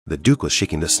The Duke was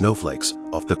shaking the snowflakes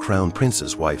off the crown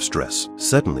prince's wife's dress.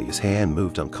 Suddenly his hand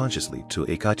moved unconsciously to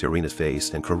Ekaterina's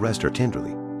face and caressed her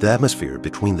tenderly. The atmosphere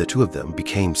between the two of them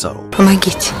became subtle.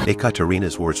 Помогите.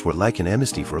 Ekaterina's words were like an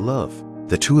amnesty for love.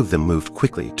 The two of them moved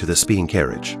quickly to the speeding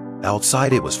carriage.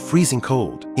 Outside it was freezing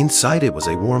cold. Inside it was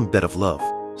a warm bed of love.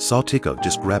 Saltykov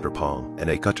just grabbed her palm and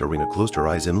Ekaterina closed her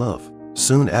eyes in love.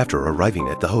 Soon after arriving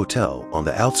at the hotel on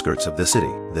the outskirts of the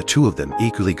city, the two of them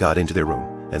eagerly got into their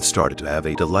room and started to have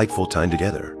a delightful time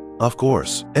together. Of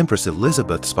course, Empress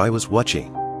Elizabeth's spy was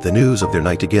watching. The news of their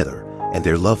night together and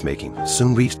their lovemaking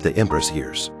soon reached the Empress'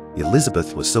 ears.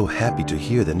 Elizabeth was so happy to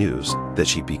hear the news that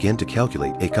she began to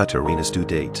calculate Ekaterina's due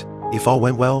date. If all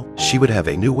went well, she would have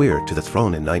a new heir to the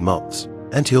throne in 9 months.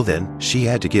 Until then, she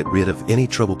had to get rid of any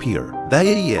trouble Peter, that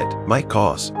idiot, might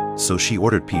cause. So she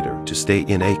ordered Peter to stay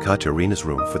in Ekaterina's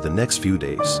room for the next few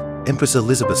days. Empress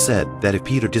Elizabeth said that if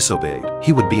Peter disobeyed,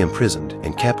 he would be imprisoned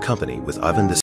and kept company with Ivan II.